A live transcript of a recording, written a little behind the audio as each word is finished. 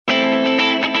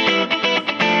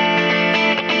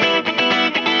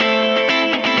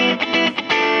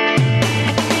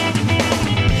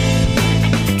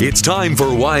It's time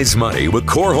for Wise Money with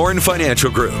Korhorn Financial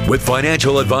Group with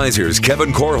financial advisors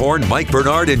Kevin Korhorn, Mike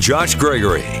Bernard, and Josh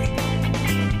Gregory.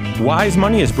 Wise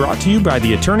Money is brought to you by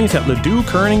the attorneys at Ladue,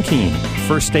 Curran & Keene,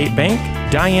 First State Bank,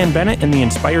 Diane Bennett and the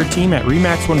Inspired team at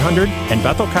RE/MAX 100, and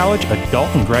Bethel College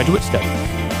Adult and Graduate Studies.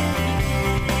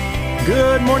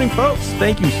 Good morning, folks.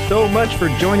 Thank you so much for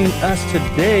joining us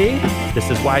today.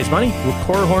 This is Wise Money with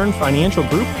Korhorn Financial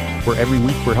Group, where every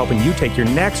week we're helping you take your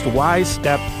next wise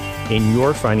step in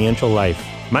your financial life.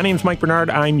 My name's Mike Bernard.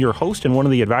 I'm your host and one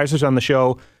of the advisors on the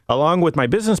show, along with my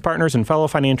business partners and fellow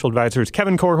financial advisors,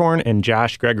 Kevin Korhorn and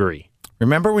Josh Gregory.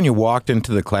 Remember when you walked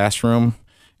into the classroom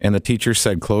and the teacher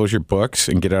said, close your books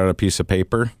and get out a piece of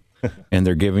paper, and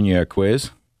they're giving you a quiz?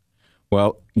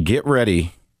 Well, get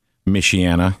ready,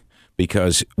 Michiana,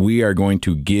 because we are going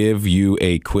to give you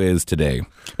a quiz today.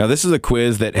 Now, this is a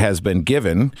quiz that has been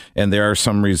given, and there are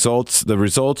some results. The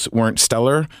results weren't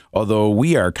stellar, although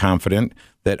we are confident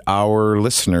that our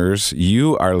listeners,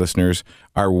 you, our listeners,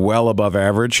 are well above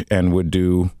average and would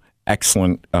do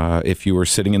excellent if you were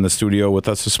sitting in the studio with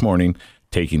us this morning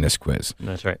taking this quiz.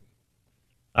 That's right.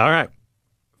 All right.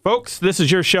 Folks, this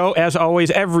is your show. As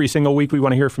always, every single week we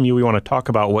want to hear from you. We want to talk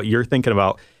about what you're thinking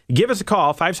about. Give us a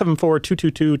call,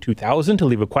 574-222-2000 to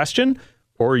leave a question,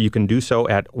 or you can do so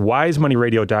at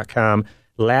wisemoneyradio.com.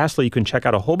 Lastly, you can check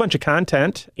out a whole bunch of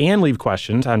content and leave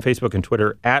questions on Facebook and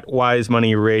Twitter at Wise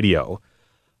Money Radio.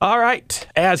 All right.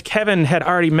 As Kevin had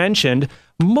already mentioned,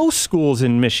 most schools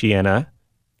in Michiana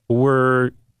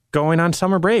were going on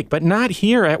summer break, but not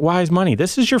here at Wise Money.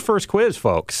 This is your first quiz,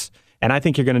 folks, and I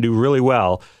think you're going to do really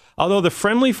well. Although the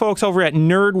friendly folks over at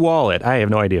Nerd Wallet, I have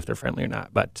no idea if they're friendly or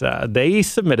not, but they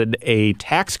submitted a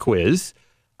tax quiz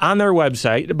on their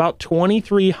website. About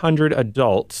 2,300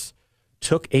 adults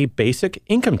took a basic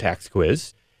income tax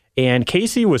quiz, and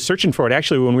Casey was searching for it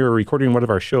actually when we were recording one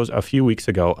of our shows a few weeks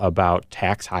ago about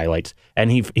tax highlights, and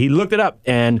he looked it up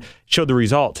and showed the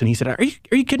results, and he said, are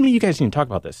you kidding me? You guys need to talk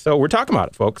about this. So we're talking about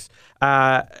it, folks.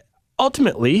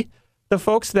 Ultimately, the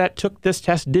folks that took this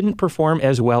test didn't perform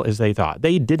as well as they thought.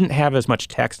 They didn't have as much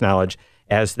tax knowledge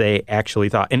as they actually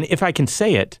thought. And if I can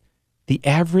say it, the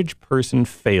average person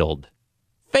failed.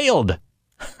 Failed.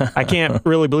 I can't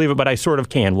really believe it, but I sort of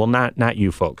can. Well, not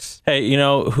you folks. Hey, you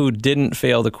know who didn't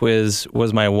fail the quiz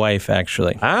was my wife,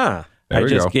 actually. Ah, I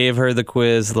just gave her the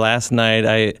quiz last night.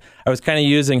 I was kind of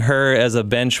using her as a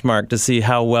benchmark to see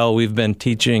how well we've been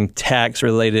teaching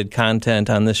tax-related content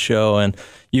on this show. And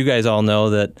you guys all know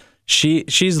that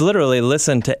She's literally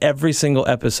listened to every single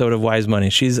episode of Wise Money.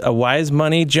 She's a Wise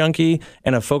Money junkie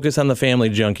and a Focus on the Family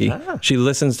junkie. She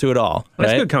listens to it all.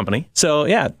 That's right? good company. So,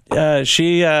 yeah,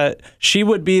 she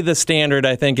would be the standard,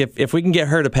 I think. If we can get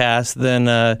her to pass,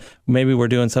 then maybe we're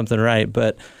doing something right.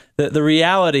 But the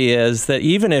reality is that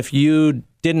even if you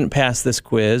didn't pass this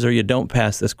quiz or you don't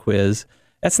pass this quiz,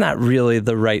 that's not really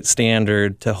the right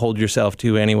standard to hold yourself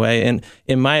to anyway. And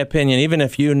in my opinion, even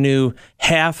if you knew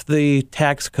half the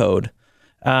tax code,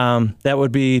 that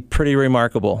would be pretty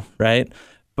remarkable, right?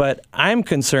 But I'm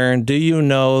concerned, do you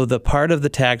know the part of the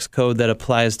tax code that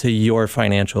applies to your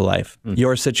financial life,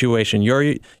 your situation, your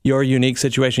unique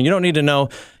situation? You don't need to know,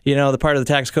 the part of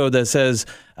the tax code that says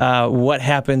what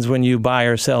happens when you buy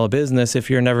or sell a business if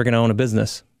you're never going to own a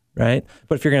business, right?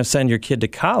 But if you're going to send your kid to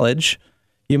college,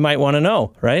 you might want to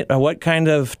know, right? What kind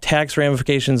of tax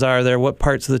ramifications are there? What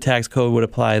parts of the tax code would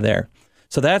apply there?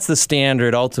 So that's the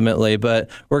standard ultimately, but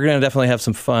we're going to definitely have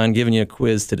some fun giving you a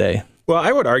quiz today. Well,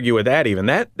 I would argue with that even.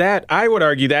 I would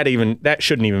argue that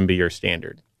shouldn't even be your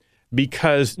standard.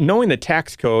 Because knowing the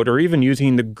tax code or even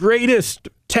using the greatest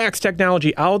tax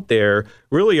technology out there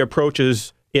really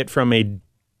approaches it from a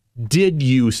did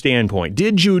you standpoint.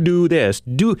 Did you do this?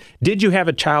 Did you have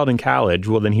a child in college?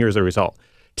 Well, then here's the result.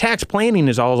 Tax planning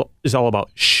is all about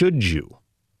should you.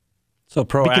 So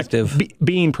proactive.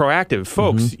 Being proactive.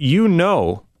 Folks, you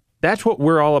know, that's what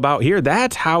we're all about here.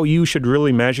 That's how you should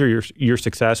really measure your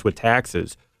success with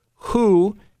taxes.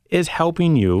 Who is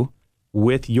helping you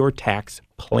with your tax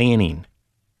planning?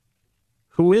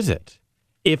 Who is it?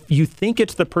 If you think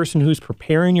it's the person who's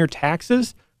preparing your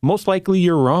taxes, most likely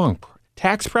you're wrong.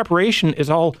 Tax preparation is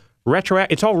all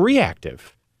it's all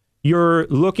reactive. You're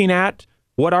looking at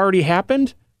what already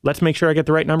happened. Let's make sure I get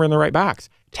the right number in the right box.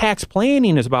 Tax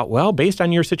planning is about, well, based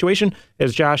on your situation,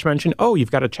 as Josh mentioned, you've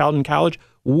got a child in college.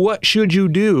 What should you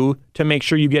do to make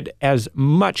sure you get as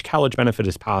much college benefit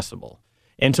as possible?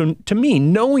 And so to me,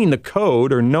 knowing the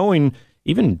code or knowing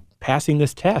even passing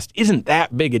this test isn't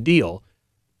that big a deal.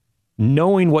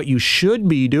 Knowing what you should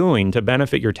be doing to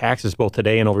benefit your taxes both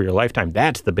today and over your lifetime,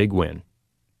 that's the big win.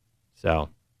 So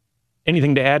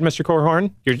Anything to add, Mr.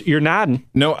 Korhorn? You're nodding.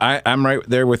 No, I'm right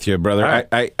there with you, brother.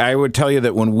 Right. I would tell you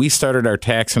that when we started our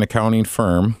tax and accounting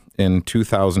firm in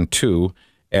 2002,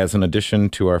 as an addition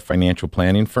to our financial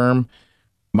planning firm,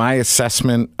 my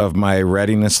assessment of my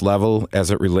readiness level as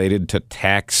it related to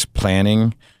tax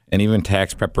planning and even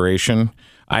tax preparation,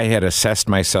 I had assessed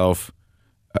myself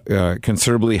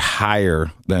considerably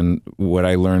higher than what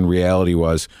I learned reality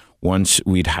was once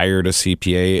we'd hired a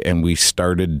CPA and we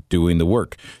started doing the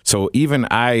work. So even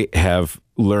I have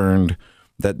learned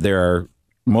that there are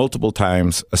multiple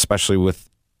times, especially with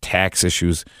tax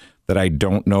issues, that I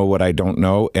don't know what I don't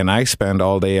know. And I spend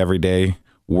all day, every day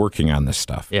working on this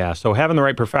stuff. Yeah, so having the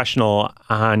right professional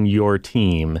on your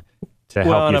team to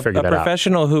help you figure that out. A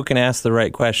professional who can ask the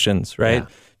right questions, right?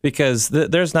 Yeah. Because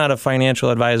there's not a financial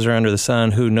advisor under the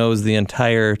sun who knows the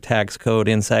entire tax code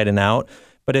inside and out.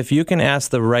 But if you can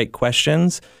ask the right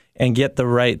questions and get the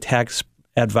right tax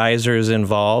advisors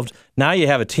involved, now you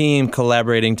have a team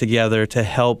collaborating together to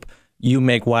help you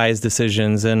make wise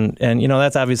decisions. And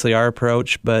that's obviously our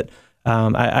approach, but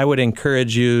I would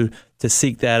encourage you to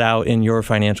seek that out in your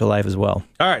financial life as well.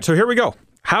 All right, so here we go.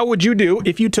 How would you do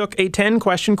if you took a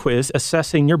 10-question quiz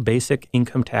assessing your basic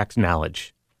income tax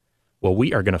knowledge? Well,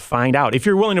 we are going to find out if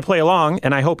you're willing to play along,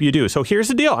 and I hope you do. So here's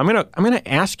the deal. I'm going to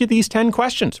ask you these 10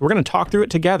 questions. We're going to talk through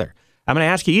it together. I'm going to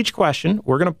ask you each question.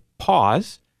 We're going to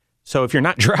pause. So if you're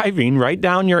not driving, write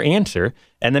down your answer,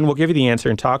 and then we'll give you the answer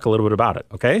and talk a little bit about it,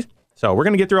 okay? So we're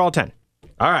going to get through all 10.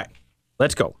 All right,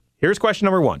 let's go. Here's question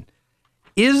number 1.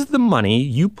 Is the money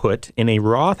you put in a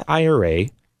Roth IRA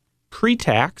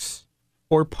pre-tax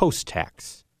or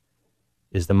post-tax?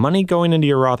 Is the money going into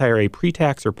your Roth IRA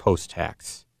pre-tax or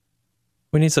post-tax?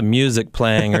 We need some music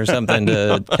playing or something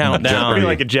to count down. Maybe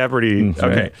like a Jeopardy. Okay.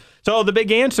 Right. So the big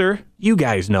answer, you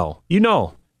guys know. You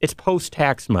know, it's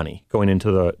post-tax money going into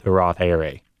the Roth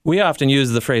IRA. We often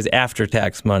use the phrase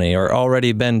after-tax money or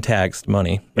already been taxed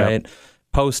money, right? Yep.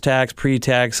 Post-tax,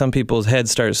 pre-tax, some people's heads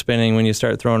start spinning when you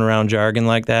start throwing around jargon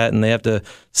like that, and they have to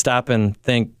stop and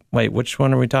think, wait, which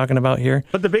one are we talking about here?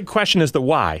 But the big question is the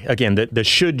why. Again, the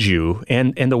should you,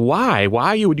 and the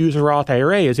why you would use a Roth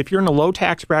IRA is if you're in a low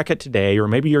tax bracket today, or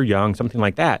maybe you're young, something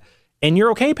like that, and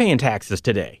you're okay paying taxes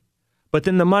today. But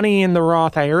then the money in the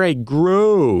Roth IRA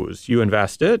grows. You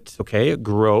invest it, okay, it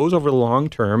grows over the long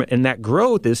term, and that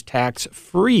growth is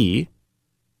tax-free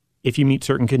if you meet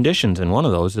certain conditions. And one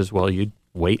of those is, well, you'd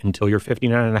wait until you're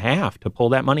 59 and a half to pull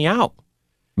that money out.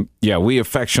 Yeah, we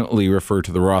affectionately refer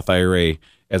to the Roth IRA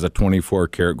as a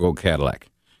 24-karat gold Cadillac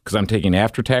because I'm taking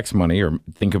after-tax money, or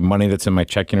think of money that's in my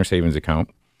checking or savings account,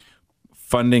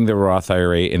 funding the Roth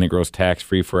IRA, and it grows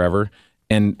tax-free forever.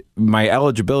 And my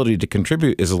eligibility to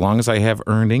contribute is as long as I have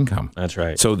earned income. That's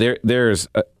right. So there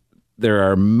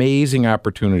are amazing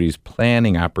opportunities,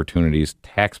 planning opportunities,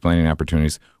 tax planning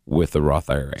opportunities with the Roth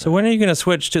IRA. So when are you going to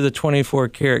switch to the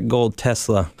 24-karat gold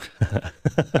Tesla?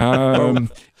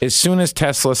 As soon as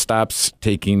Tesla stops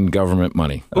taking government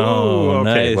money. Oh,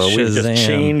 okay. Nice. Well, we've just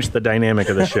changed the dynamic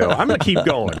of the show. I'm going to keep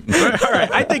going. All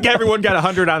right. I think everyone got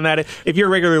 100 on that. If you're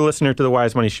a regular listener to the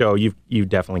Wise Money Show, you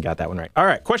definitely got that one right. All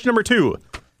right. Question number 2.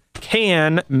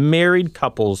 Can married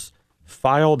couples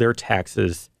file their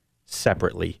taxes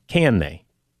separately? Can they?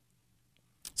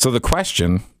 So the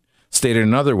question, stated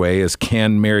another way, is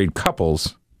can married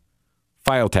couples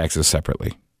file taxes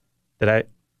separately?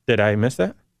 Did I miss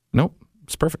that? Nope.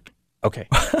 It's perfect. Okay.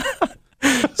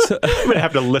 So, I'm going to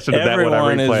have to listen to that when I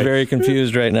replay. Everyone is very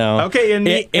confused right now. Okay, and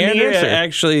the answer.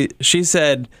 Actually, she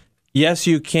said, yes,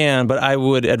 you can, but I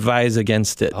would advise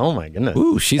against it. Oh, my goodness.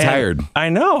 Ooh, she's hired. I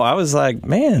know. I was like,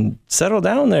 man, settle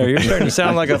down there. You're starting to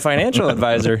sound like a financial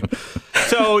advisor.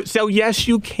 So yes,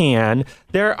 you can.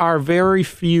 There are very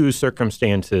few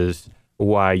circumstances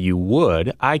why you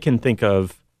would. I can think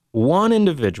of one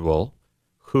individual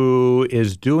who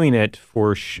is doing it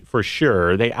for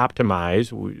sure. They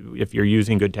optimize. If you're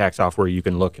using good tax software, you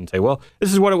can look and say, well,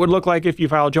 this is what it would look like if you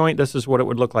file joint. This is what it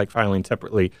would look like filing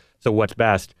separately. So what's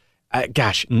best?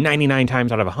 99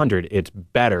 times out of 100, it's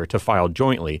better to file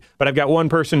jointly. But I've got one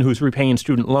person who's repaying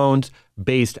student loans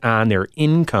based on their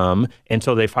income, and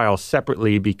so they file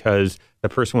separately because the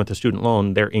person with the student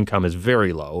loan, their income is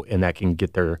very low, and that can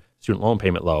get their student loan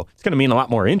payment low. It's going to mean a lot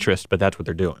more interest, but that's what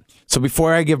they're doing. So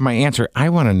before I give my answer, I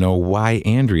want to know why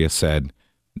Andrea said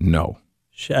no.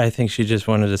 I think she just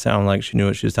wanted to sound like she knew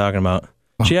what she was talking about.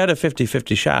 She had a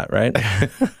 50-50 shot, right?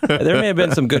 There may have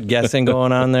been some good guessing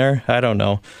going on there. I don't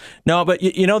know. No, but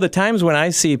the times when I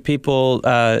see people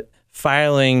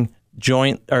filing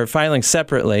joint or filing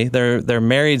separately, they're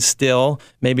married still.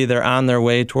 Maybe they're on their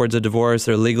way towards a divorce.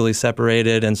 They're legally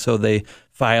separated, and so they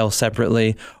file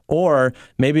separately, or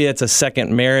maybe it's a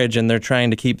second marriage and they're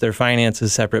trying to keep their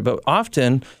finances separate. But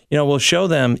often, we'll show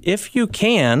them, if you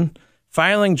can,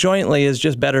 filing jointly is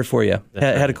just better for you.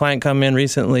 Had a client come in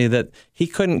recently that he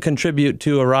couldn't contribute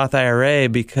to a Roth IRA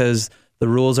because the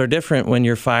rules are different when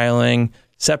you're filing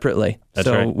separately.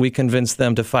 We convinced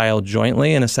them to file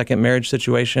jointly in a second marriage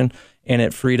situation, and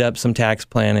it freed up some tax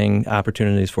planning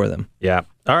opportunities for them. Yeah.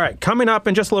 All right. Coming up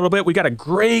in just a little bit, we got a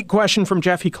great question from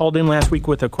Jeff. He called in last week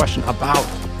with a question about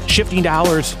shifting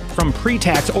dollars from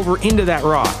pre-tax over into that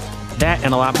Roth. That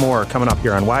and a lot more coming up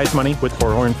here on Wise Money with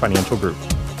Korhorn Financial Group.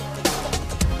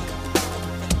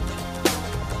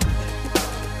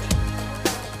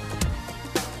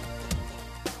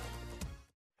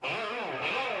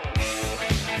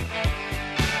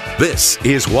 This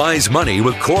is Wise Money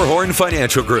with Korhorn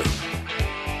Financial Group.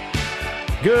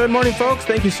 Good morning, folks.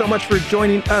 Thank you so much for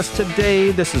joining us today.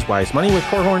 This is Wise Money with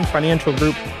Korhorn Financial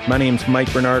Group. My name's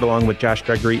Mike Bernard, along with Josh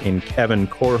Gregory and Kevin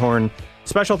Korhorn.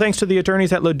 Special thanks to the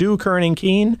attorneys at Ladue, Curran and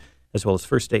Keene, as well as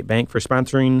First State Bank for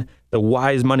sponsoring the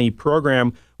Wise Money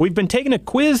program. We've been taking a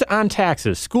quiz on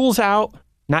taxes. School's out,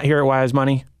 not here at Wise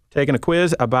Money. Taking a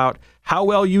quiz about how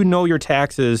well you know your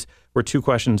taxes. We're 2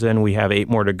 questions in. We have 8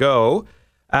 more to go.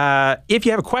 If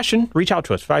you have a question, reach out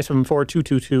to us,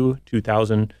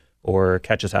 574-222-2000, or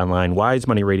catch us online,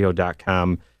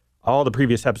 wisemoneyradio.com. All the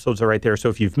previous episodes are right there. So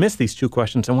if you've missed these 2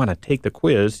 questions and want to take the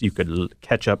quiz, you could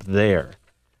catch up there.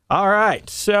 All right.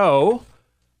 So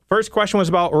first question was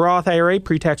about Roth IRA,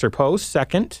 pre-tax or post.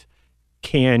 Second,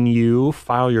 can you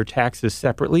file your taxes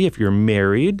separately if you're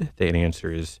married? The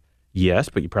answer is yes,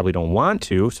 but you probably don't want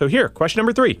to. So here, question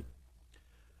number 3.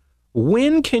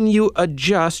 When can you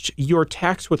adjust your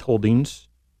tax withholdings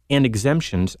and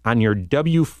exemptions on your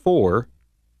W-4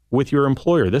 with your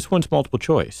employer? This one's multiple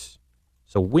choice.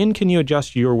 So when can you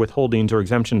adjust your withholdings or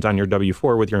exemptions on your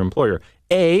W-4 with your employer?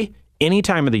 A, any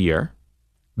time of the year.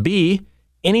 B,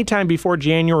 any time before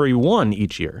January 1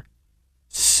 each year.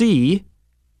 C,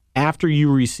 after you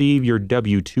receive your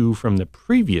W-2 from the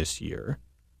previous year.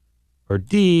 Or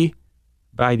D,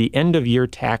 by the end of year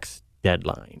tax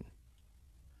deadline.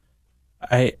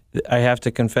 I have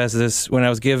to confess this. When I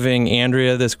was giving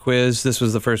Andrea this quiz, this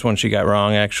was the first one she got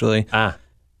wrong, actually. I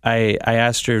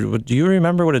asked her, do you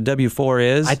remember what a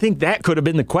W-4 is? I think that could have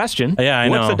been the question. Yeah, I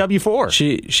know. What's a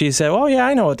W-4? She said, oh, yeah,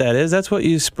 I know what that is. That's what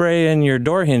you spray in your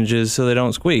door hinges so they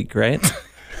don't squeak, right?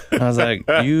 I was like,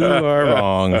 you are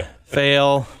wrong.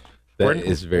 Fail.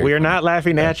 We're not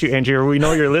laughing at you, Andrea. We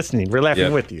know you're listening. We're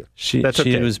laughing with you. That's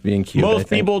okay. She was being cute. Most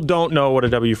people don't know what a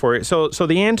W-4 is. So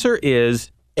the answer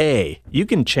is A. You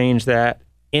can change that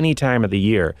any time of the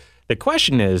year. The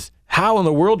question is, how in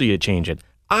the world do you change it?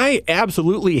 I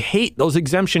absolutely hate those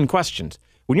exemption questions.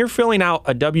 When you're filling out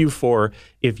a W-4,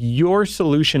 if your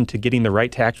solution to getting the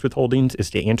right tax withholdings is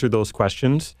to answer those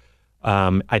questions,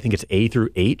 I think it's A through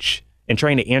H, and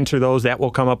trying to answer those, that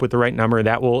will come up with the right number.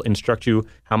 That will instruct you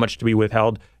how much to be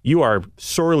withheld. You are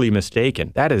sorely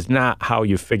mistaken. That is not how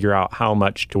you figure out how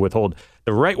much to withhold.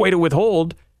 The right way to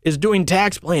withhold is doing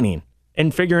tax planning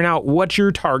and figuring out what's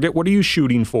your target, what are you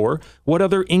shooting for, what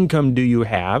other income do you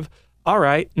have. All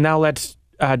right, now let's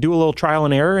do a little trial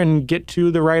and error and get to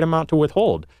the right amount to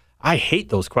withhold. I hate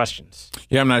those questions.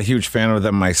 Yeah, I'm not a huge fan of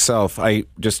them myself. I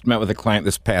just met with a client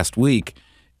this past week,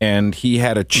 and he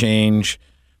had a change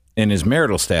in his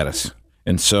marital status.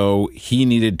 And so he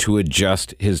needed to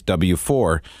adjust his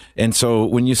W-4. And so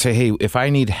when you say, hey, if I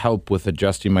need help with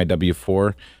adjusting my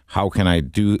W-4, how can I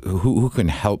do, who can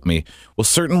help me? Well,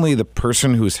 certainly the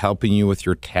person who's helping you with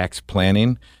your tax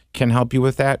planning can help you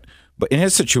with that. But in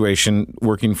his situation,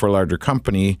 working for a larger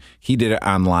company, he did it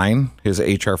online. His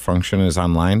HR function is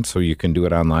online, so you can do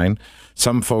it online.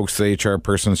 Some folks, the HR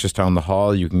person is just down the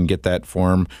hall. You can get that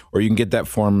form, or you can get that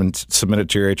form and submit it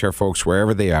to your HR folks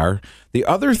wherever they are. The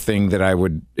other thing that I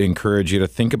would encourage you to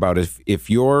think about is if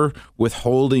your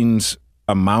withholdings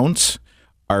amounts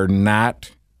are not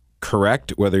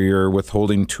correct, whether you're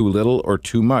withholding too little or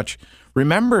too much,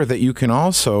 remember that you can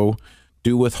also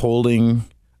do withholding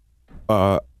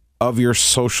of your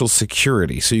Social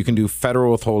Security. So you can do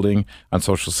federal withholding on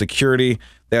Social Security.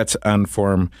 That's on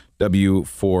Form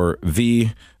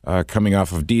W-4V. Coming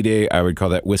off of D-Day, I would call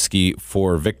that Whiskey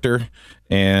for Victor.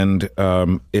 And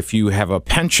if you have a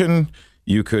pension,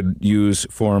 you could use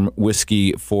Form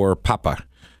Whiskey for Papa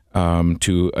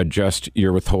to adjust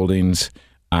your withholdings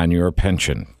on your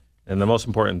pension. And the most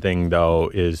important thing,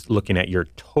 though, is looking at your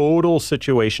total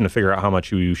situation to figure out how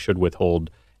much you should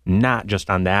withhold, not just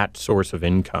on that source of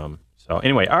income. So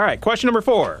anyway, all right, question number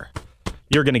 4.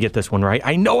 You're going to get this one right.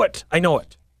 I know it.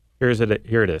 Here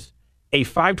it is. A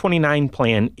 529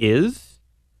 plan is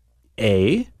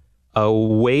A, A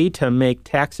way to make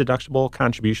tax-deductible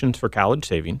contributions for college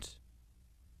savings.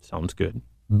 Sounds good.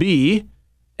 B,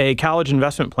 a college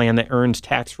investment plan that earns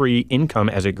tax-free income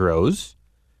as it grows.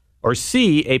 Or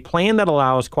C, a plan that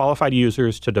allows qualified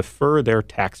users to defer their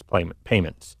tax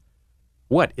payments.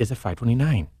 What is a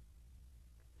 529?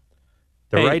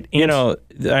 Right answer.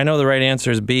 I know the right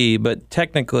answer is B, but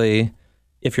technically,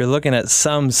 if you're looking at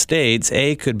some states,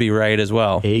 A could be right as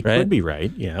well. A right? could be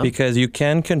right, yeah. Because you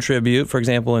can contribute, for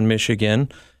example, in Michigan,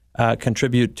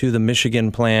 contribute to the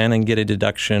Michigan plan and get a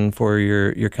deduction for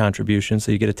your contribution,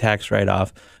 so you get a tax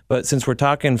write-off. But since we're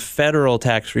talking federal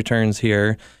tax returns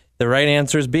here, the right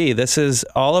answer is B. This is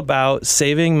all about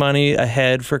saving money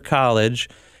ahead for college,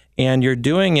 and you're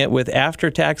doing it with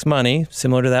after-tax money,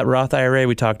 similar to that Roth IRA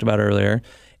we talked about earlier.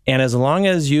 And as long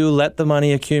as you let the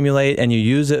money accumulate and you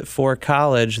use it for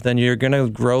college, then you're going to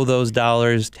grow those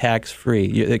dollars tax-free.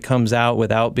 It comes out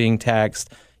without being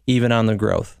taxed, even on the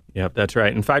growth. Yep, that's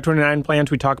right. And 529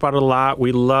 plans, we talk about it a lot.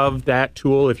 We love that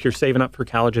tool if you're saving up for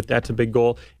college, if that's a big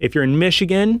goal. If you're in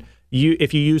Michigan,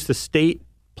 if you use the state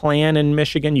plan in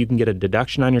Michigan, you can get a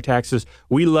deduction on your taxes.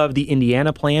 We love the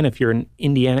Indiana plan. If you're in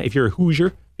Indiana, if you're a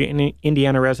Hoosier, you're an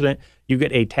Indiana resident, you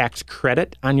get a tax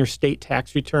credit on your state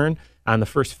tax return on the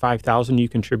first $5,000 you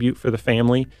contribute for the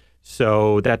family.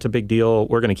 So that's a big deal.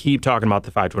 We're going to keep talking about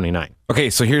the 529.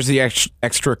 Okay, so here's the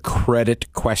extra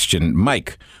credit question.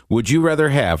 Mike, would you rather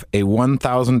have a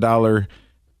 $1,000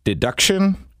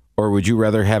 deduction or would you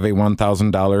rather have a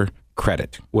 $1,000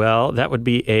 credit? Well, that would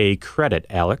be a credit,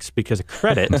 Alex, because a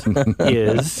credit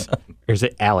is, or is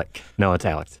it Alec? No, it's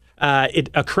Alex.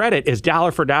 A credit is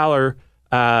dollar for dollar,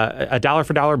 a dollar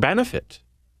for dollar benefit.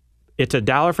 It's a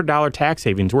dollar for dollar tax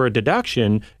savings, where a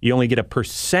deduction, you only get a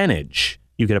percentage.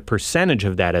 You get a percentage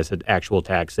of that as an actual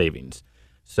tax savings.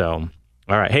 So,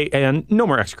 all right. Hey, and no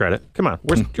more extra credit. Come on.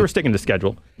 We're sticking to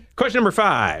schedule. Question number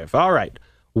 5. All right.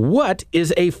 What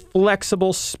is a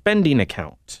flexible spending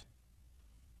account?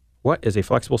 What is a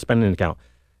flexible spending account?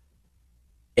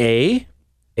 A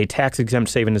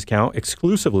tax-exempt savings account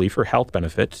exclusively for health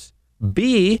benefits.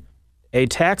 B, a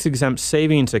tax-exempt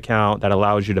savings account that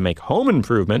allows you to make home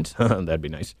improvements. That'd be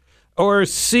nice. Or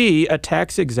C, a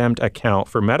tax-exempt account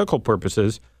for medical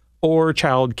purposes or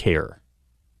child care.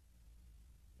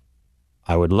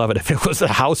 I would love it if it was a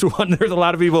house one. There's a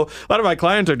lot of my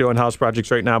clients are doing house projects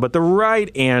right now, but the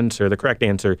correct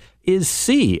answer is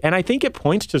C. And I think it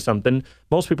points to something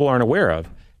most people aren't aware of,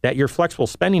 that your flexible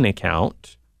spending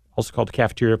account, also called the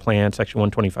cafeteria plan, Section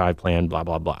 125 plan, blah,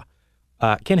 blah, blah,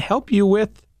 can help you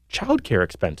with childcare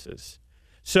expenses.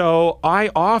 So I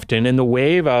often, in the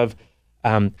wave of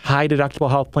high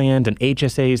deductible health plans and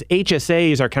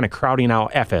HSAs are kind of crowding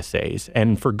out FSAs,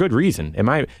 and for good reason. In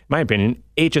my opinion,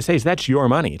 HSAs, that's your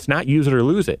money. It's not use it or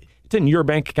lose it. It's in your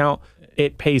bank account.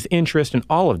 It pays interest and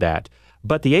all of that.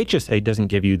 But the HSA doesn't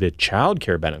give you the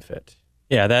childcare benefit.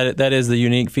 Yeah, that is the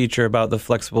unique feature about the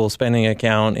flexible spending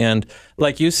account. And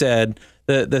like you said,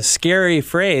 the scary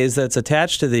phrase that's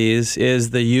attached to these is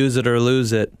the use it or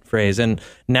lose it phrase. And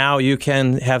now you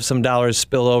can have some dollars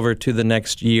spill over to the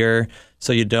next year,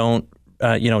 so you don't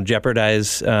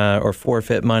jeopardize or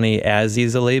forfeit money as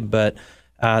easily. But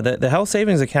the health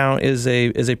savings account is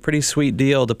a pretty sweet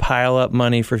deal to pile up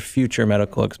money for future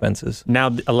medical expenses.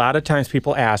 Now, a lot of times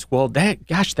people ask, well,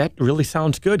 that really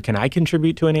sounds good. Can I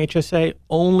contribute to an HSA?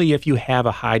 Only if you have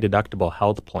a high deductible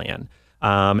health plan.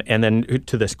 And then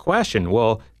to this question,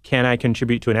 well, can I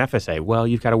contribute to an FSA? Well,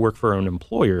 you've got to work for an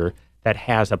employer that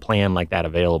has a plan like that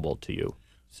available to you.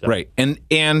 So. Right.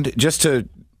 And just to,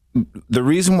 the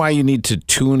reason why you need to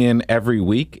tune in every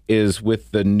week is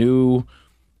with the new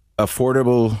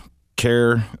Affordable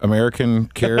Care, American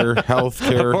Care, Health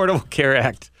Care. Affordable Care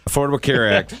Act. Affordable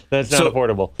Care Act. That's not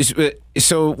affordable.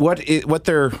 So what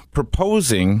they're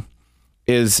proposing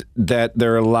is that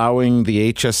they're allowing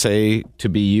the HSA to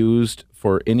be used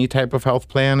for any type of health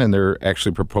plan, and they're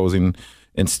actually proposing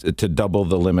to double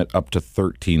the limit up to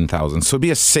 $13,000. So it'd be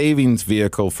a savings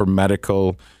vehicle for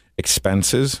medical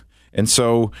expenses. And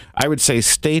so I would say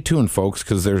stay tuned, folks,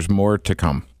 because there's more to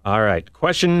come. All right.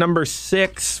 Question number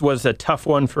 6 was a tough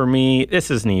one for me.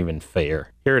 This isn't even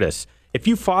fair. Here it is. If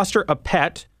you foster a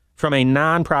pet from a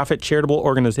nonprofit charitable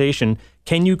organization,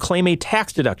 can you claim a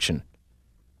tax deduction?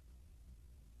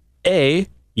 A,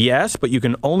 yes, but you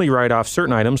can only write off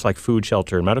certain items like food,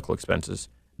 shelter, and medical expenses.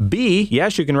 B,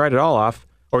 yes, you can write it all off.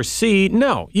 Or C,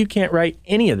 no, you can't write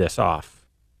any of this off.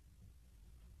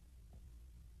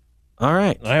 All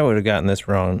right. I would have gotten this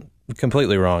wrong.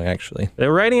 Completely wrong, actually.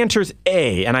 The right answer is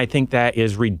A, and I think that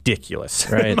is ridiculous,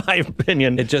 right. in my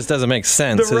opinion. It just doesn't make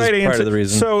sense. The right is part answer, of the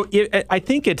reason. So I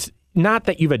think it's not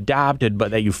that you've adopted,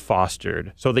 but that you've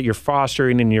fostered, so that you're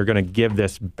fostering and you're going to give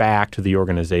this back to the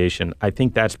organization. I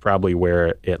think that's probably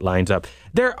where it lines up.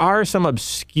 There are some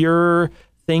obscure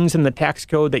things in the tax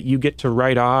code that you get to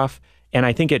write off. And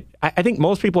I think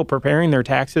most people preparing their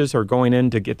taxes or going in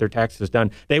to get their taxes done,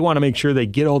 they want to make sure they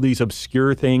get all these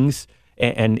obscure things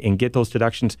and get those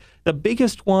deductions. The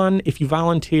biggest one, if you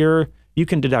volunteer, you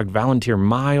can deduct volunteer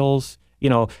miles. You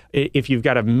know, if you've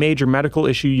got a major medical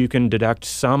issue, you can deduct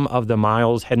some of the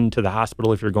miles heading to the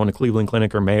hospital if you're going to Cleveland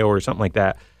Clinic or Mayo or something like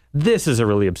that. This is a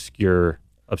really obscure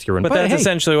one. But that's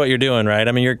essentially what you're doing, right?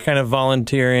 I mean, you're kind of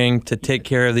volunteering to take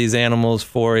care of these animals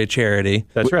for a charity.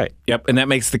 That's right. Yep, and that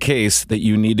makes the case that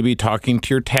you need to be talking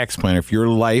to your tax planner. If your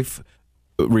life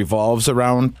revolves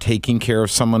around taking care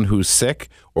of someone who's sick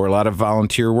or a lot of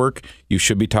volunteer work, you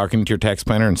should be talking to your tax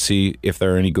planner and see if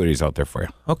there are any goodies out there for you.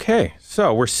 Okay,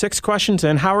 so we're 6 questions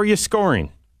in. How are you scoring?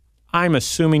 I'm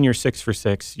assuming you're 6 for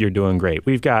 6. You're doing great.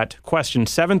 We've got questions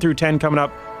 7 through 10 coming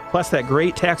up, plus that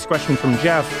great tax question from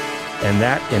Jeff, and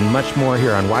that and much more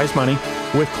here on Wise Money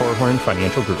with Korhorn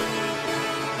Financial Group.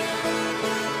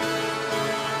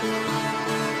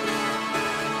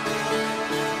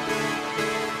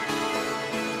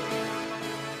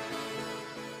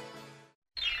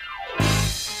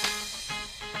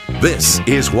 This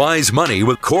is Wise Money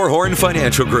with Korhorn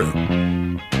Financial Group.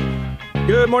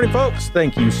 Good morning, folks.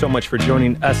 Thank you so much for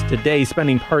joining us today,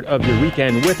 spending part of your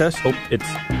weekend with us. Hope it's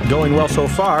going well so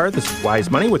far. This is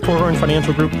Wise Money with Korhorn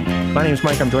Financial Group. My name is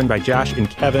Mike. I'm joined by Josh and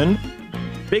Kevin.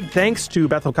 Big thanks to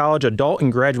Bethel College Adult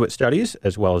and Graduate Studies,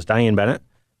 as well as Diane Bennett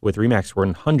with RE/MAX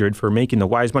 100 for making the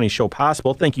Wise Money Show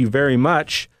possible. Thank you very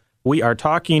much. We are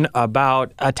talking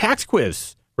about a tax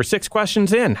quiz. We're 6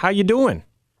 questions in. How you doing?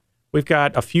 We've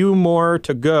got a few more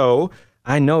to go.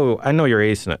 I know you're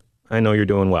acing it. I know you're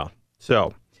doing well.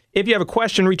 So if you have a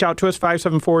question, reach out to us,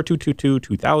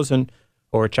 574-222-2000,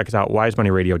 or check us out,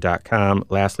 wisemoneyradio.com.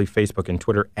 Lastly, Facebook and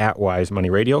Twitter at Wise Money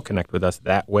Radio. Connect with us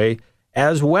that way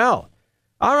as well.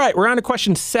 All right, we're on to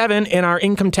question 7 in our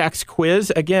income tax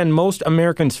quiz. Again, most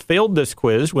Americans failed this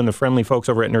quiz when the friendly folks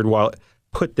over at NerdWallet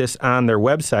put this on their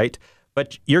website,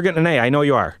 but you're getting an A. I know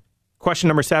you are. Question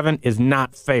number 7 is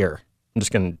not fair. I'm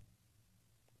just going to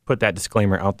put that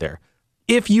disclaimer out there.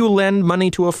 If you lend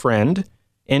money to a friend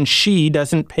and she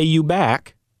doesn't pay you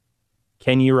back,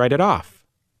 can you write it off?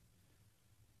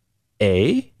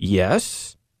 A,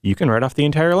 yes, you can write off the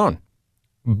entire loan.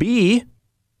 B,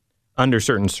 under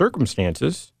certain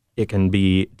circumstances, it can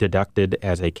be deducted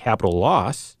as a capital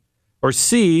loss. Or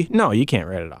C, no, you can't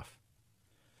write it off.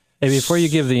 Hey, before you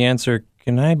give the answer,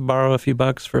 can I borrow a few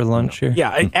bucks for lunch here?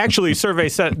 Yeah, actually, survey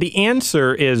said the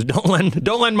answer is don't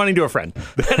lend money to a friend.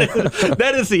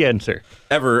 That is the answer.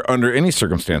 Ever, under any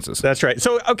circumstances. That's right.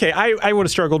 So, okay, I would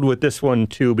have struggled with this one,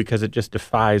 too, because it just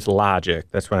defies logic.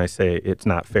 That's when I say it's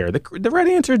not fair. The right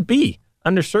answer is B.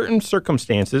 Under certain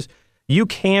circumstances, you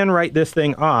can write this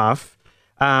thing off,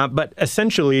 but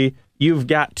essentially,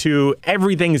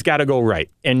 everything's got to go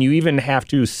right. And you even have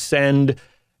to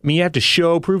you have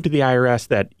to prove to the IRS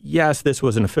that, yes, this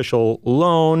was an official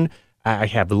loan. I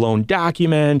have the loan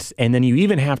documents. And then you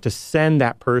even have to send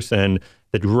that person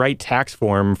the right tax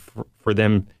form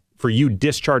for you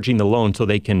discharging the loan so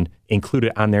they can include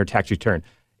it on their tax return.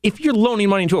 If you're loaning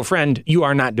money to a friend, you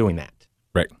are not doing that.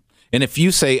 Right. And if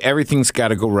you say everything's got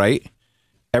to go right,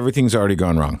 everything's already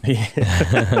gone wrong.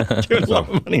 You're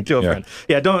loaning money to a friend.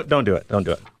 Yeah, don't do it. Don't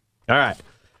do it. All right.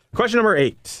 Question number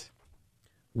 8.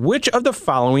 Which of the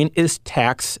following is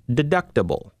tax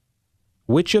deductible?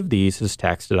 Which of these is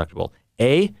tax deductible?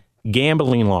 A,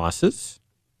 gambling losses.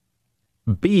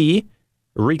 B,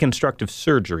 reconstructive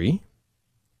surgery.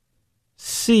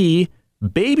 C,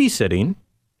 babysitting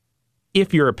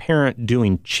if you're a parent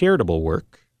doing charitable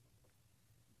work.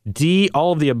 D,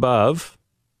 all of the above.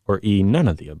 Or E, none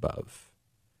of the above.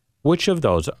 Which of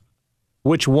those?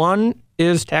 Which one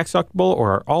is tax deductible,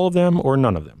 or are all of them, or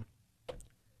none of them?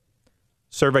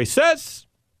 Survey says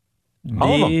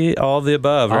all of the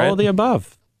above, right? All of the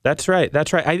above. That's right.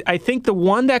 That's right. I think the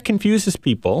one that confuses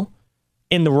people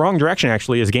in the wrong direction,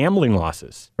 actually, is gambling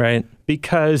losses. Right.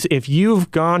 Because if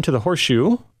you've gone to the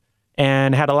Horseshoe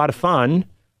and had a lot of fun,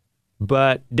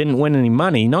 but didn't win any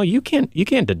money, no, you can't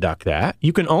deduct that.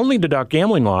 You can only deduct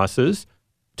gambling losses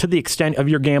to the extent of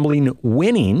your gambling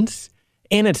winnings,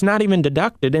 and it's not even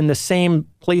deducted in the same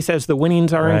place as the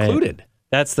winnings are included.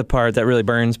 That's the part that really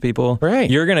burns people.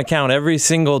 Right. You're going to count every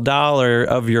single dollar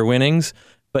of your winnings,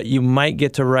 but you might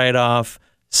get to write off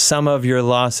some of your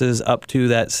losses up to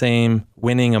that same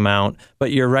winning amount,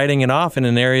 but you're writing it off in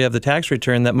an area of the tax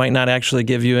return that might not actually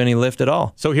give you any lift at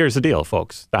all. So here's the deal,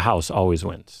 folks. The house always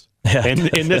wins.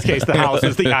 In this case, the house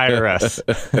is the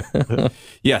IRS.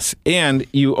 Yes, and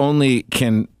you only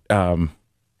can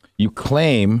you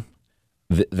claim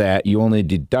that you only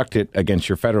deduct it against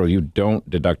your federal. You don't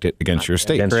deduct it against your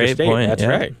state. Against your Great state. point. That's Yeah,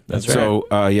 right. that's right.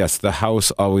 So yes, the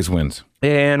house always wins.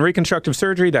 And reconstructive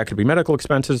surgery, that could be medical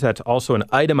expenses. That's also an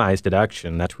itemized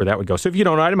deduction. That's where that would go. So if you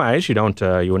don't itemize,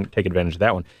 you wouldn't take advantage of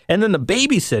that one. And then the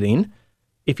babysitting,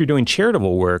 if you're doing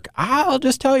charitable work, I'll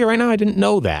just tell you right now, I didn't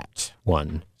know that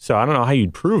one. So I don't know how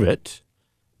you'd prove it,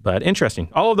 but interesting.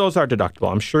 All of those are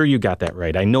deductible. I'm sure you got that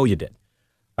right. I know you did.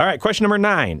 All right, question number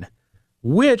 9.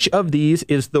 Which of these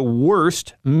is the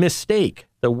worst mistake?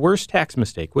 The worst tax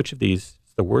mistake. Which of these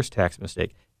is the worst tax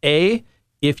mistake? A,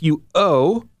 if you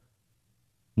owe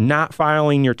not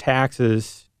filing your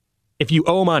taxes, if you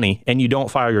owe money and you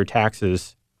don't file your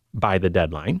taxes by the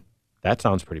deadline, that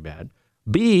sounds pretty bad.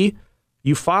 B,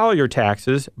 you file your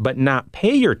taxes but not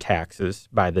pay your taxes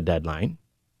by the deadline.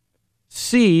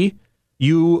 C,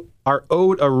 you are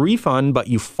owed a refund but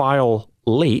you file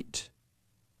late.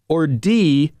 Or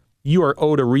D, you are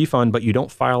owed a refund but you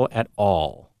don't file at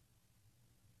all.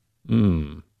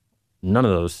 None of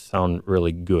those sound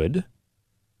really good.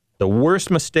 The worst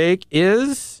mistake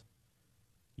is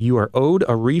you are owed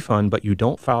a refund, but you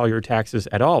don't file your taxes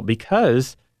at all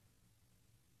because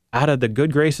out of the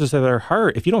good graces of their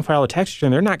heart, if you don't file a tax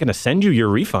return, they're not going to send you your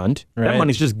refund. Right. That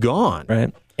money's just gone.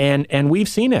 Right. And we've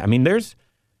seen it. I mean,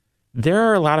 there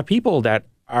are a lot of people that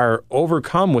are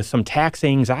overcome with some tax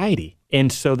anxiety,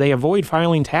 and so they avoid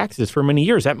filing taxes for many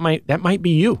years. That might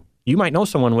be you. You might know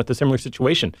someone with a similar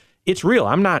situation. It's real.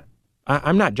 I'm not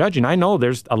judging. I know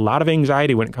there's a lot of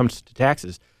anxiety when it comes to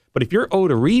taxes. But if you're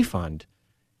owed a refund,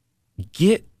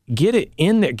 get it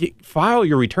in there. File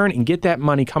your return and get that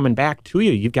money coming back to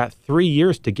you. You've got 3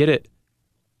 years to get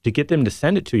them to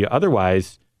send it to you.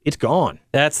 Otherwise, it's gone.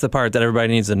 That's the part that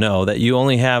everybody needs to know, that you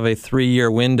only have a 3-year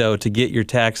window to get your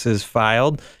taxes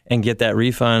filed and get that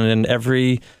refund. And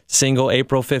every single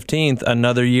April 15th,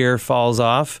 another year falls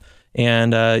off.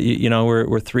 And,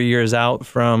 we're 3 years out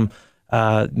from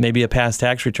maybe a past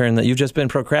tax return that you've just been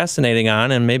procrastinating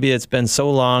on, and maybe it's been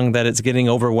so long that it's getting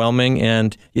overwhelming,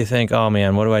 and you think, oh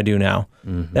man, what do I do now?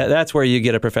 Mm-hmm. That's where you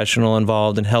get a professional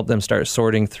involved and help them start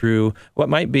sorting through what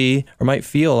might be or might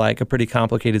feel like a pretty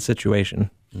complicated situation.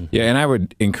 Mm-hmm. Yeah, and I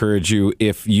would encourage you,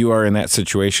 if you are in that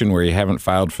situation where you haven't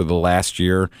filed for the last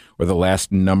year or the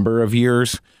last number of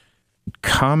years,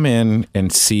 come in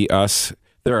and see us.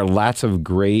 There are lots of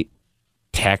great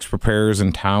tax preparers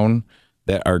in town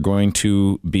that are going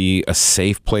to be a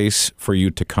safe place for you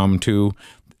to come to,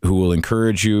 who will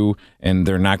encourage you, and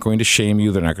they're not going to shame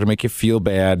you. They're not going to make you feel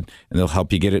bad, and they'll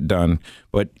help you get it done.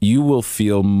 But you will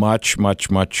feel much, much,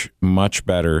 much, much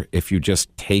better if you just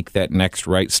take that next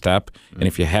right step. And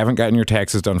if you haven't gotten your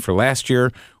taxes done for last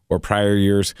year or prior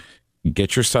years,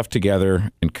 get your stuff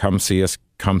together and come see us.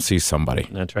 Come see somebody.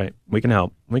 That's right. We can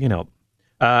help.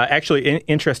 Actually,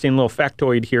 interesting little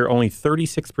factoid here. Only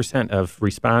 36% of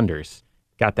responders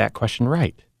got that question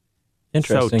right.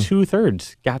 Interesting. So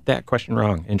 2/3 got that question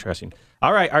wrong. Interesting.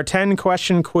 All right, our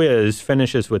 10-question quiz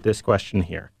finishes with this question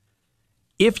here.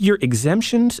 If your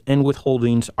exemptions and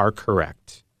withholdings are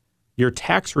correct, your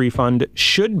tax refund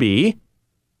should be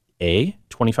A,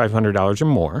 $2,500 or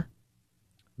more,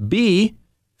 B,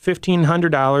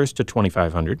 $1,500 to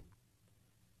 $2,500,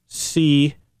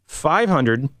 C,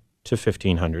 $500 to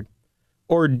 $1,500,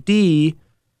 or D,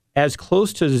 as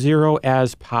close to zero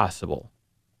as possible.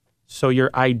 So your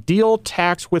ideal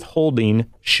tax withholding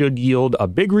should yield a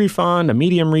big refund, a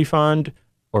medium refund,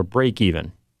 or break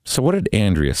even. So what did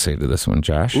Andrea say to this one,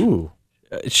 Josh? Ooh.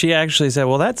 She actually said,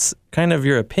 well, that's kind of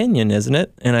your opinion, isn't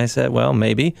it? And I said, well,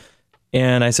 maybe.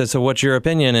 And I said, so what's your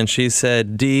opinion? And she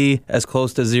said, D, as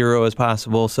close to zero as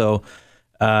possible. So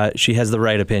she has the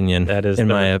right opinion, that is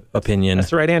my opinion. That's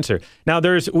the right answer. Now,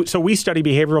 so we study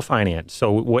behavioral finance.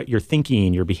 So what you're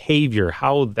thinking, your behavior,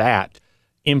 how that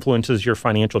influences your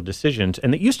financial decisions.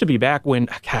 And it used to be back when,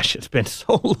 gosh, it's been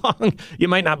so long, you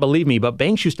might not believe me, but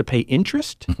banks used to pay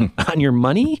interest on your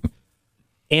money.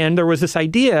 And there was this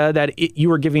idea that you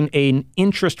were giving an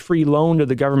interest-free loan to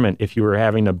the government if you were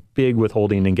having a big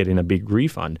withholding and getting a big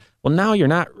refund. Well, now you're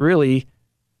not really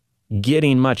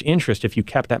getting much interest if you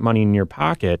kept that money in your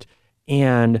pocket.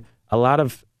 And a lot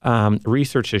of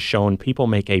research has shown people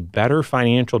make a better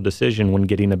financial decision when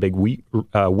getting a big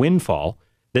windfall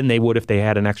than they would if they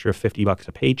had an extra $50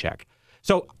 a paycheck.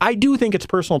 So I do think it's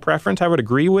personal preference. I would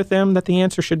agree with them that the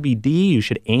answer should be D. You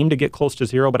should aim to get close to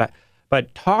zero,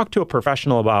 but talk to a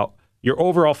professional about your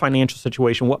overall financial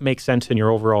situation, what makes sense in your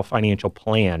overall financial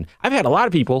plan. I've had a lot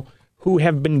of people who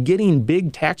have been getting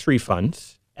big tax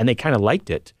refunds, and they kind of liked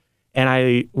it.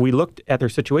 And we looked at their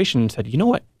situation and said, you know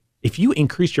what? If you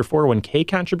increased your 401k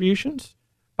contributions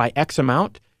by X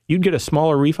amount, you'd get a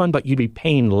smaller refund, but you'd be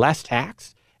paying less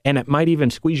tax. And it might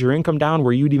even squeeze your income down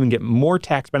where you'd even get more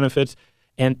tax benefits.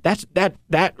 And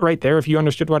that right there, if you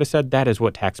understood what I said, that is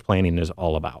what tax planning is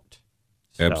all about.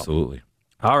 So, Absolutely.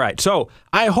 all right. So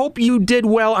I hope you did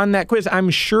well on that quiz. I'm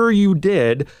sure you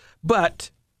did.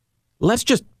 But let's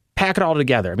just pack it all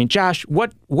together. I mean, Josh,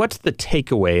 what's the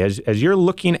takeaway as you're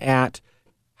looking at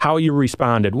how you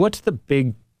responded? What's the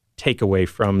big takeaway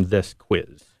from this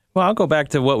quiz? Well, I'll go back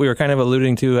to what we were kind of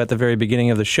alluding to at the very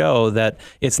beginning of the show, that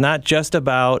it's not just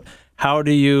about how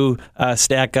do you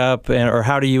stack up or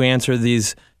how do you answer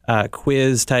these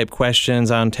quiz-type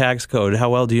questions on tax code. How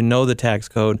well do you know the tax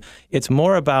code? It's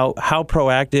more about how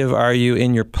proactive are you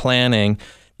in your planning.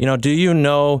 Do you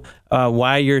know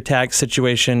why your tax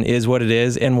situation is what it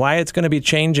is and why it's going to be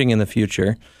changing in the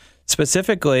future?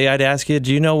 Specifically, I'd ask you,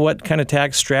 do you know what kind of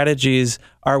tax strategies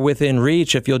are within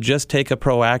reach if you'll just take a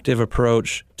proactive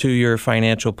approach to your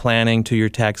financial planning, to your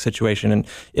tax situation? And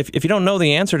if you don't know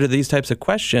the answer to these types of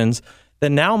questions,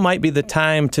 then now might be the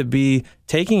time to be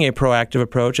taking a proactive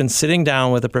approach and sitting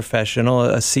down with a professional,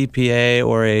 a CPA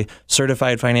or a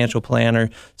certified financial planner,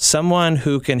 someone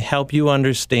who can help you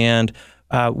understand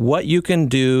what you can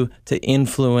do to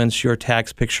influence your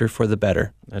tax picture for the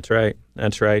better. That's right.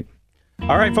 That's right.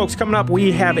 All right, folks, coming up,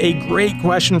 we have a great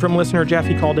question from listener Jeff.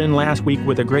 He called in last week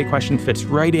with a great question, fits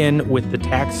right in with the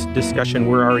tax discussion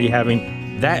we're already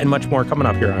having. That and much more coming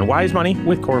up here on Wise Money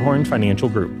with Korhorn Financial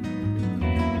Group.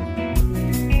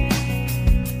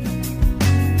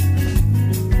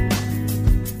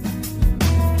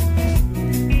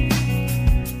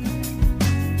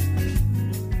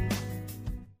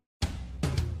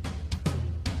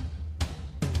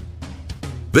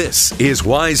 This is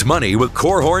Wise Money with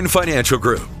Korhorn Financial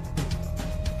Group.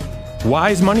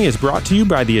 Wise Money is brought to you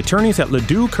by the attorneys at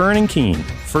Ledoux, Curran & Keene,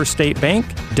 First State Bank,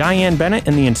 Diane Bennett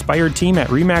and the Inspired team at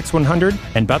RE/MAX 100,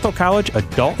 and Bethel College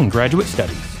Adult and Graduate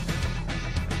Studies.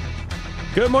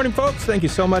 Good morning, folks. Thank you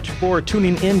so much for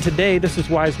tuning in today. This is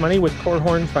Wise Money with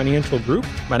Korhorn Financial Group.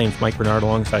 My name's Mike Bernard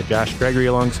alongside Josh Gregory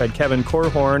alongside Kevin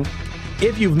Korhorn.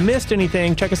 If you've missed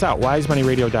anything, check us out,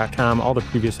 wisemoneyradio.com. All the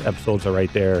previous episodes are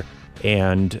right there.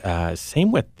 And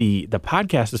same with the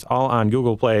podcast is all on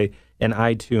Google Play and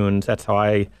iTunes. That's how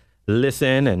I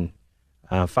listen and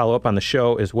follow up on the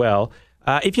show as well.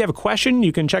 If you have a question,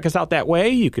 you can check us out that way.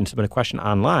 You can submit a question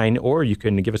online, or you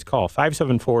can give us a call,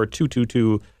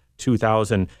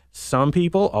 574-222-2000. Some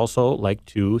people also like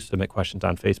to submit questions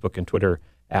on Facebook and Twitter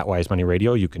at Wise Money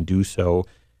Radio. You can do so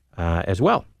as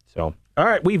well. So, all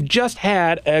right, we've just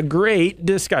had a great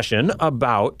discussion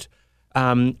about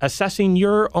assessing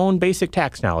your own basic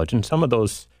tax knowledge. And some of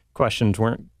those questions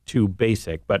weren't too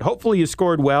basic, but hopefully you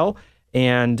scored well.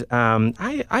 And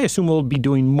I assume we'll be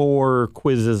doing more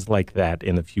quizzes like that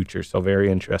in the future. So very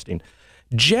interesting.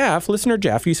 Jeff, listener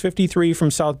Jeff, he's 53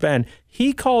 from South Bend.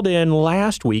 He called in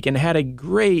last week and had a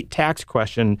great tax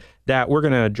question that we're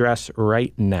going to address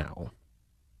right now.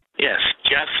 Yes,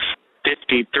 Jeff,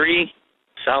 53,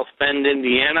 South Bend,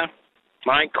 Indiana.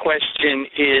 My question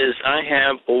is, I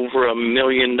have over $1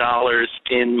 million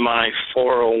in my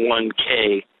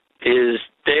 401k. Is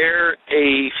there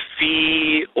a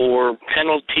fee or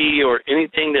penalty or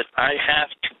anything that I have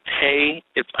to pay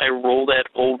if I roll that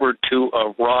over to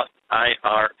a Roth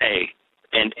IRA?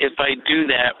 And if I do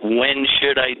that, when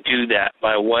should I do that?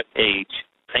 By what age?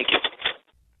 Thank you.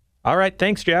 All right.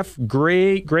 Thanks, Jeff.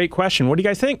 Great question. What do you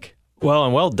guys think? Well,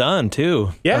 and well done,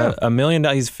 too. Yeah. $1 million.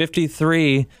 He's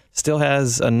 53, still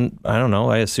has, I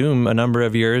assume, a number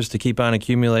of years to keep on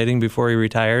accumulating before he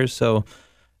retires. So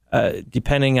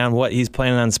depending on what he's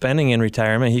planning on spending in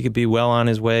retirement, he could be well on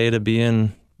his way to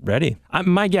being ready.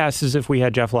 My guess is if we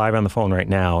had Jeff live on the phone right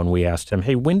now and we asked him,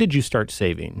 hey, when did you start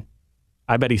saving?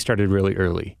 I bet he started really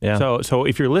early. Yeah. So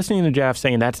if you're listening to Jeff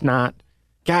saying that's not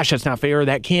fair,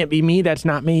 that can't be me, that's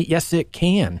not me, yes, it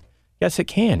can. Yes, it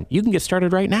can. You can get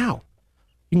started right now.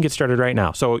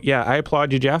 So, yeah, I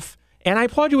applaud you, Jeff. And I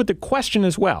applaud you with the question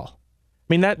as well.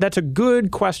 I mean, that's a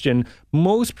good question.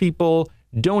 Most people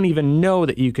don't even know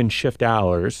that you can shift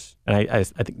dollars. And I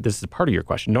think this is part of your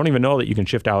question. Don't even know that you can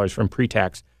shift dollars from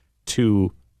pre-tax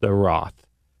to the Roth.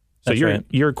 So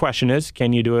your question is,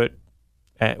 can you do it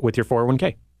with your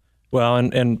 401k? Well,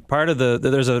 and part of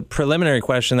there's a preliminary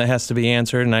question that has to be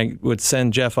answered, and I would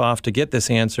send Jeff off to get this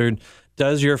answered.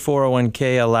 Does your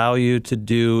 401k allow you to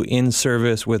do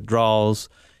in-service withdrawals?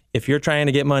 If you're trying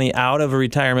to get money out of a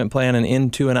retirement plan and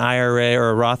into an IRA or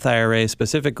a Roth IRA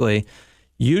specifically,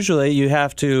 usually you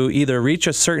have to either reach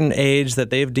a certain age that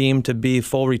they've deemed to be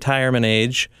full retirement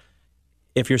age,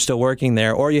 if you're still working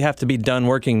there, or you have to be done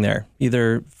working there,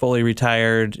 either fully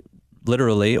retired,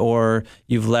 literally, or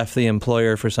you've left the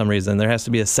employer for some reason. There has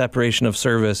to be a separation of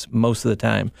service most of the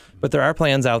time. But there are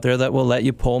plans out there that will let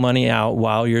you pull money out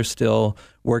while you're still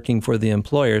working for the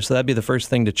employer. So that'd be the first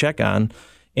thing to check on.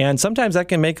 And sometimes that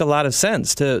can make a lot of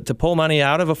sense to pull money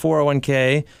out of a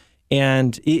 401k.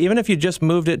 And even if you just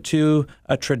moved it to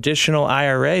a traditional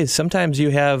IRA, sometimes you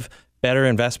have better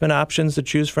investment options to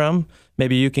choose from.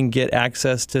 Maybe you can get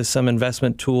access to some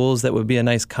investment tools that would be a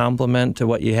nice complement to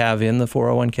what you have in the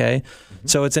 401k.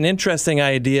 So it's an interesting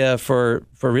idea for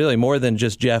really more than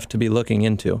just Jeff to be looking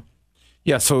into.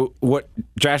 Yeah, so what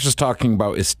Josh is talking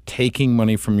about is taking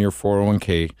money from your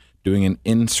 401k, doing an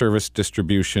in-service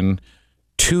distribution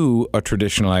to a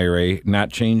traditional IRA,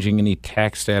 not changing any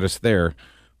tax status there,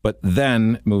 but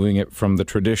then moving it from the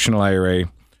traditional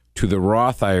IRA to the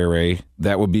Roth IRA.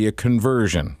 That would be a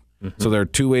conversion. So there are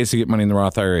two ways to get money in the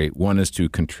Roth IRA. One is to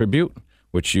contribute,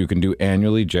 which you can do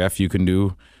annually. Jeff, you can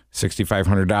do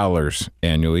 $6,500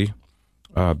 annually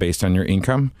based on your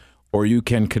income. Or you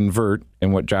can convert,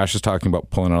 and what Josh is talking about,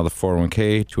 pulling out of the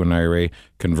 401k to an IRA,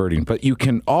 converting. But you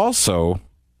can also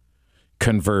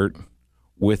convert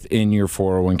within your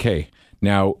 401k.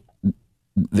 Now,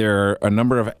 there are a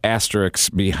number of asterisks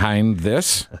behind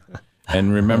this.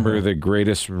 And remember, the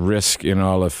greatest risk in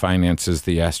all of finance is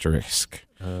the asterisk.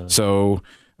 So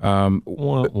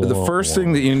the first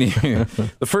thing that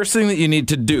you need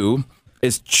to do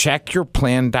is check your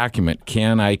plan document.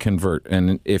 Can I convert?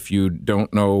 And if you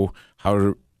don't know how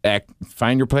to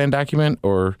find your plan document,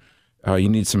 or you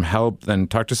need some help, then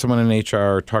talk to someone in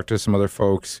HR, talk to some other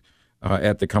folks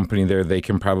at the company there. They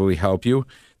can probably help you.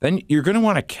 Then you're going to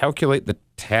want to calculate the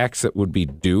tax that would be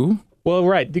due. Well,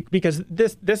 right, because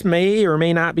this may or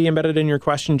may not be embedded in your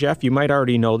question, Jeff. You might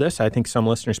already know this. I think some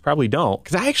listeners probably don't,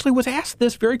 because I actually was asked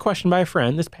this very question by a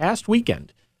friend this past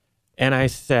weekend. And I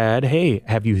said, hey,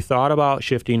 have you thought about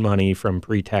shifting money from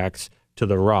pre-tax to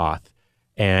the Roth?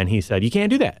 And he said, you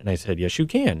can't do that. And I said, yes, you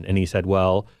can. And he said,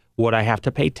 well, would I have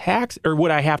to pay tax, or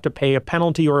would I have to pay a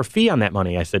penalty or a fee on that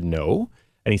money? I said, no.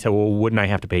 And he said, well, wouldn't I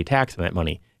have to pay tax on that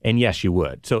money? And yes, you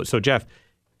would. So Jeff,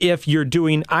 if you're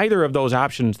doing either of those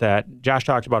options that Josh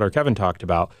talked about or Kevin talked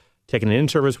about, taking an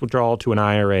in-service withdrawal to an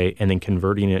IRA and then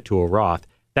converting it to a Roth,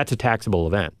 that's a taxable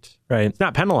event. Right. It's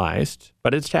not penalized,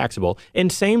 but it's taxable.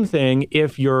 And same thing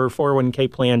if your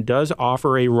 401k plan does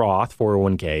offer a Roth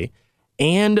 401k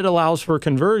and it allows for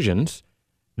conversions,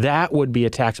 that would be a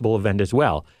taxable event as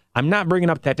well. I'm not bringing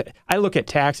up that. I look at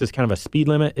tax as kind of a speed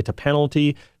limit. It's a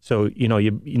penalty. So, you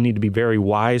need to be very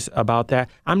wise about that.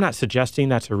 I'm not suggesting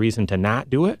that's a reason to not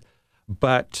do it,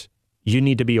 but you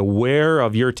need to be aware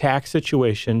of your tax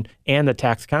situation and the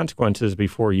tax consequences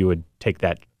before you would take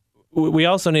that. We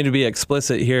also need to be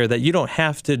explicit here that you don't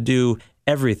have to do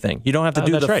everything. You don't have to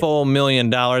do the full $1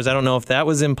 million. I don't know if that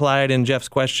was implied in Jeff's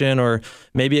question, or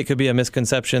maybe it could be a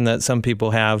misconception that some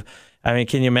people have. I mean,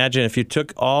 can you imagine if you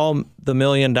took all the $1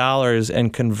 million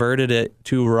and converted it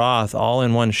to Roth all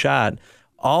in one shot?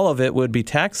 All of it would be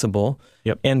taxable.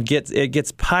 Yep. And it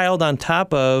gets piled on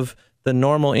top of the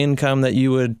normal income that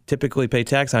you would typically pay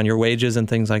tax on, your wages and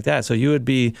things like that. So you would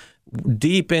be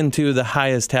deep into the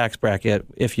highest tax bracket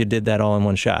if you did that all in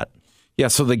one shot. Yeah,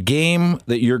 so the game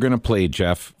that you're going to play,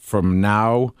 Jeff, from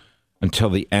now until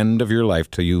the end of your life,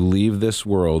 till you leave this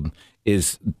world,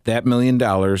 is that $1 million,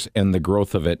 and the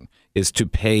growth of it is to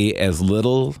pay as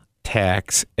little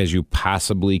tax as you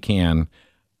possibly can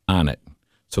on it.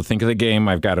 So think of the game.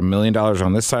 I've got $1 million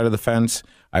on this side of the fence.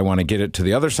 I want to get it to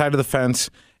the other side of the fence,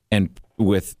 and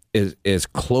with as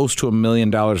close to $1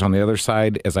 million on the other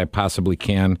side as I possibly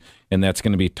can, and that's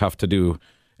going to be tough to do.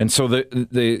 And so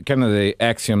the kind of the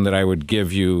axiom that I would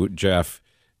give you, Jeff,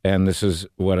 and this is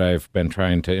what I've been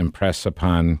trying to impress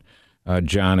upon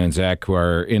John and Zach, who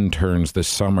are interns this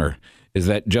summer, is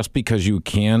that just because you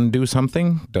can do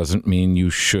something doesn't mean you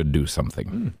should do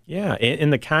something. Yeah. In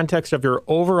the context of your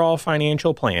overall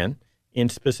financial plan,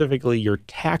 and specifically your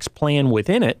tax plan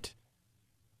within it,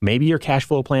 maybe your cash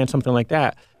flow plan, something like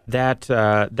that,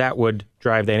 that would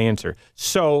drive that answer.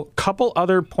 So couple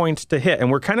other points to hit, and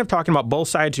we're kind of talking about both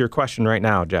sides of your question right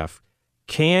now, Jeff.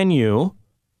 Can you,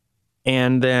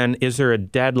 and then is there a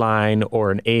deadline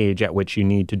or an age at which you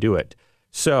need to do it?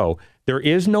 So there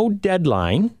is no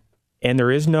deadline, and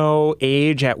there is no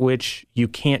age at which you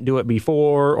can't do it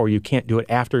before or you can't do it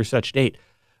after such date.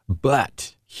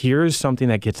 But here's something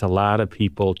that gets a lot of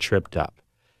people tripped up,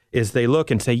 is they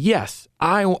look and say, yes,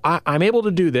 I'm able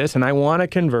to do this, and I want to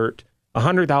convert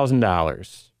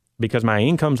 $100,000 because my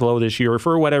income's low this year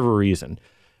for whatever reason.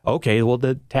 Okay, well,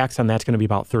 the tax on that's going to be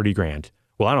about $30,000.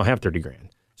 Well, I don't have $30,000.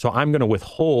 So I'm going to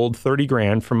withhold 30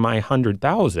 grand from my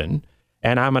 100,000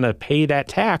 and I'm going to pay that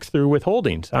tax through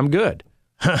withholdings. I'm good.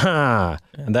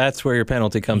 And that's where your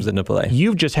penalty comes into play.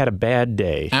 You've just had a bad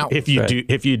day Ow.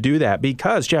 if you do that,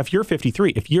 because Jeff, you're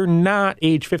 53. If you're not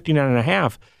age 59 and a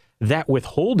half, that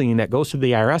withholding that goes to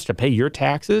the IRS to pay your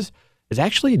taxes is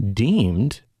actually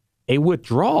deemed a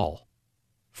withdrawal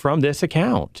from this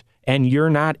account. And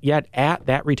you're not yet at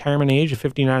that retirement age of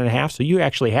 59 and a half, so you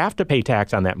actually have to pay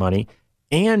tax on that money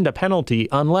and a penalty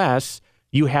unless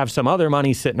you have some other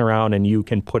money sitting around and you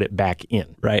can put it back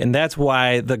in. Right. And that's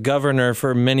why the governor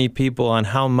for many people on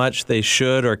how much they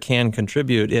should or can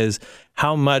contribute is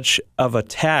how much of a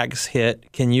tax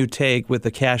hit can you take with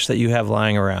the cash that you have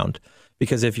lying around.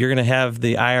 Because if you're going to have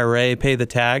the IRA pay the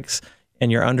tax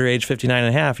and you're under age 59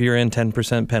 and a half, you're in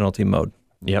 10% penalty mode.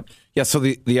 Yep. Yeah, so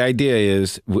the idea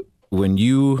is when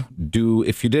you do,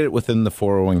 if you did it within the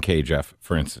 401k, Jeff,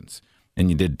 for instance, and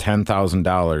you did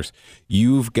 $10,000,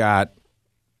 you've got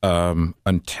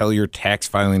until your tax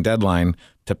filing deadline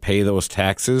to pay those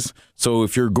taxes. So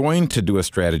if you're going to do a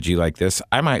strategy like this,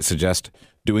 I might suggest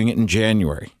doing it in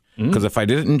January. Because if I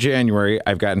did it in January,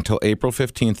 I've got until April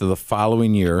 15th of the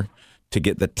following year to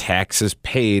get the taxes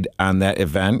paid on that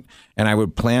event. And I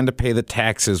would plan to pay the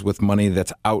taxes with money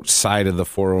that's outside of the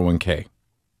 401k.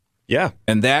 Yeah.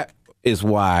 And that is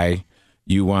why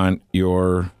you want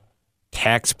your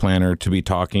tax planner to be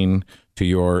talking to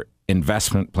your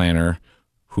investment planner,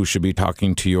 who should be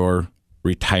talking to your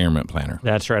retirement planner.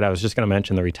 That's right. I was just going to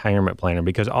mention the retirement planner,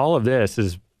 because all of this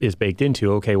is baked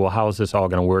into, okay, well, how is this all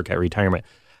going to work at retirement?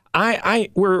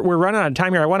 We're running out of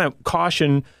time here. I want to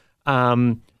caution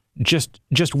just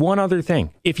one other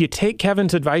thing. If you take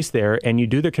Kevin's advice there and you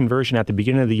do the conversion at the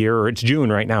beginning of the year, or it's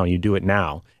June right now, and you do it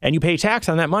now, and you pay tax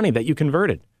on that money that you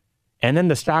converted, and then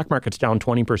the stock market's down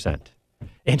 20%.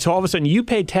 And so all of a sudden you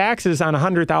pay taxes on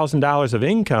 $100,000 of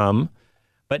income,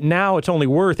 but now it's only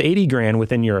worth 80 grand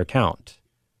within your account.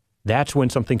 That's when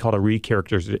something called a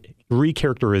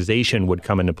recharacterization would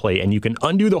come into play, and you can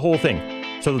undo the whole thing.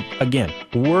 So again,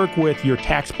 work with your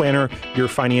tax planner, your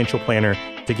financial planner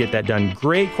to get that done.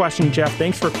 Great question, Jeff.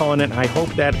 Thanks for calling in. I hope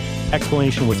that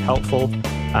explanation was helpful.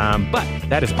 But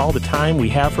that is all the time we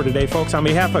have for today, folks. On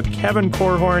behalf of Kevin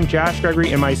Korhorn, Josh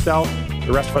Gregory, and myself,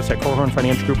 the rest of us at Korhorn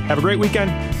Financial Group, have a great weekend.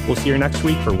 We'll see you next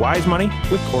week for Wise Money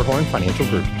with Korhorn Financial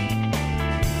Group.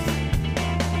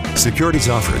 Securities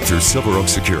offered through Silver Oak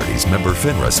Securities, member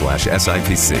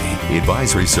FINRA/SIPC.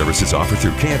 Advisory services offered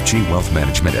through KFG Wealth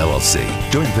Management, LLC.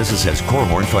 Doing business as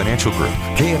Korhorn Financial Group.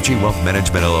 KFG Wealth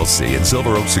Management, LLC and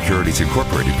Silver Oak Securities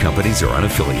Incorporated companies are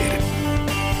unaffiliated.